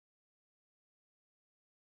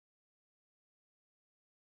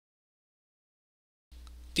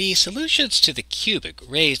The solutions to the cubic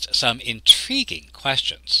raised some intriguing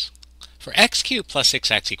questions. For x cubed plus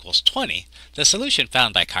 6x equals 20, the solution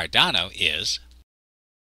found by Cardano is...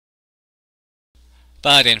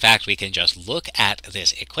 But in fact, we can just look at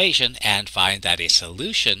this equation and find that a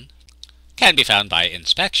solution can be found by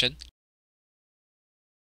inspection.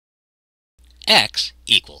 X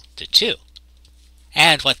equal to 2.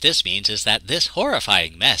 And what this means is that this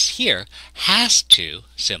horrifying mess here has to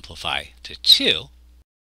simplify to 2.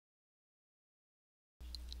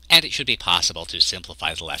 And it should be possible to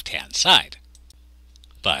simplify the left-hand side.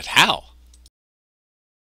 But how?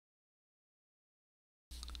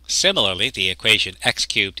 Similarly, the equation x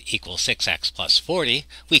cubed equals 6x plus 40,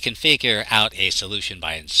 we can figure out a solution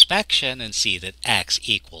by inspection and see that x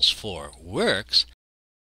equals 4 works.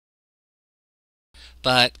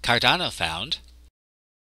 But Cardano found,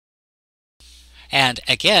 and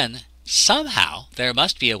again, somehow there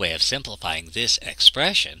must be a way of simplifying this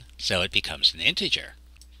expression so it becomes an integer.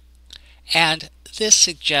 And this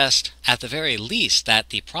suggests, at the very least,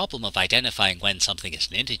 that the problem of identifying when something is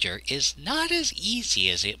an integer is not as easy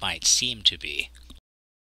as it might seem to be.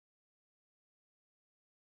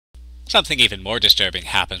 Something even more disturbing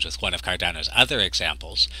happens with one of Cardano's other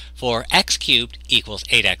examples. For x cubed equals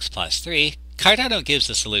 8x plus 3, Cardano gives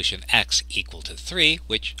the solution x equal to 3,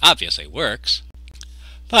 which obviously works.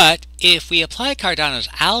 But if we apply Cardano's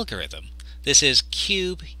algorithm, this is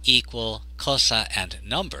cube equal cosa and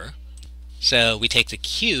number. So we take the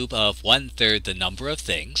cube of 1/3 the number of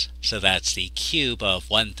things, so that's the cube of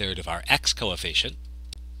 1/3 of our x coefficient,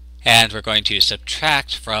 and we're going to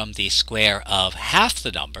subtract from the square of half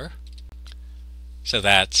the number, so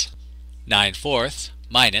that's 9/4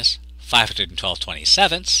 minus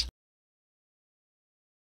 512/27.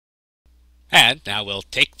 And now we'll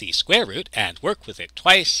take the square root and work with it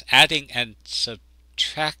twice, adding and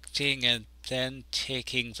subtracting and then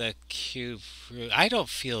taking the cube root. I don't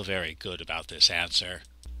feel very good about this answer.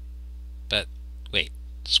 But wait,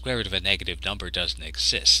 the square root of a negative number doesn't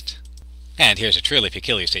exist. And here's a truly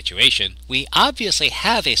peculiar situation. We obviously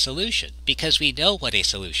have a solution because we know what a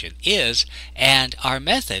solution is, and our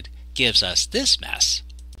method gives us this mess.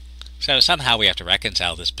 So somehow we have to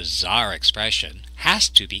reconcile this bizarre expression has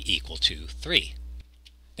to be equal to 3.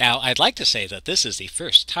 Now, I'd like to say that this is the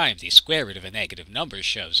first time the square root of a negative number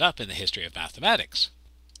shows up in the history of mathematics.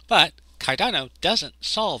 But Cardano doesn't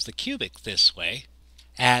solve the cubic this way,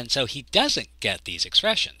 and so he doesn't get these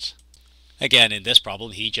expressions. Again, in this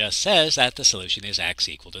problem, he just says that the solution is x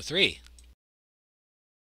equal to 3.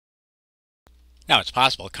 Now, it's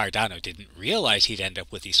possible Cardano didn't realize he'd end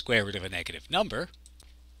up with the square root of a negative number,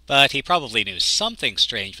 but he probably knew something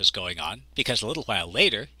strange was going on, because a little while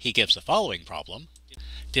later, he gives the following problem.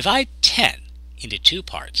 Divide 10 into 2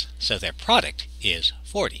 parts, so their product is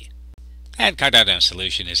 40. And Cardano's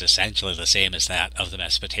solution is essentially the same as that of the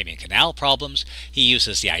Mesopotamian canal problems. He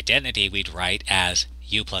uses the identity we'd write as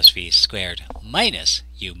u plus v squared minus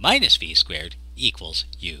u minus v squared equals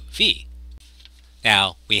uv.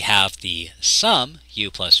 Now, we have the sum u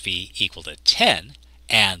plus v equal to 10,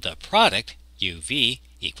 and the product uv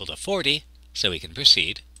equal to 40, so we can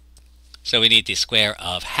proceed. So we need the square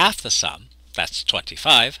of half the sum, that's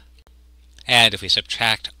 25. And if we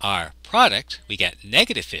subtract our product, we get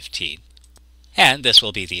negative 15. And this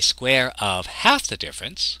will be the square of half the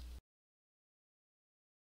difference.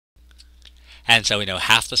 And so we know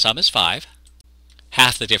half the sum is 5.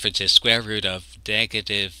 Half the difference is square root of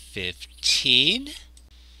negative 15.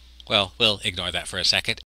 Well, we'll ignore that for a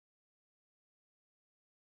second.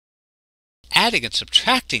 Adding and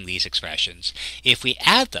subtracting these expressions, if we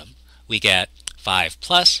add them, we get 5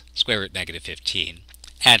 plus square root negative 15.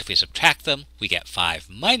 And if we subtract them, we get 5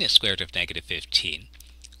 minus square root of negative 15,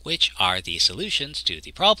 which are the solutions to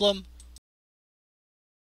the problem.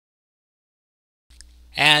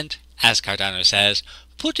 And, as Cardano says,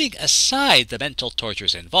 putting aside the mental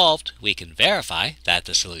tortures involved, we can verify that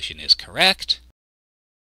the solution is correct,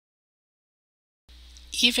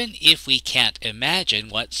 even if we can't imagine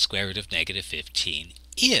what square root of negative 15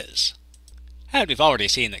 is. And we've already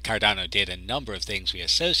seen that Cardano did a number of things we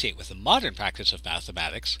associate with the modern practice of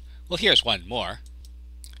mathematics. Well, here's one more.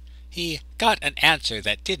 He got an answer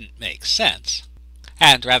that didn't make sense,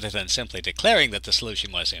 and rather than simply declaring that the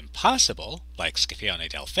solution was impossible, like Scipione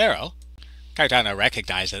del Ferro, Cardano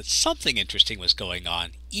recognized that something interesting was going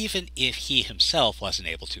on, even if he himself wasn't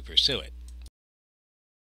able to pursue it.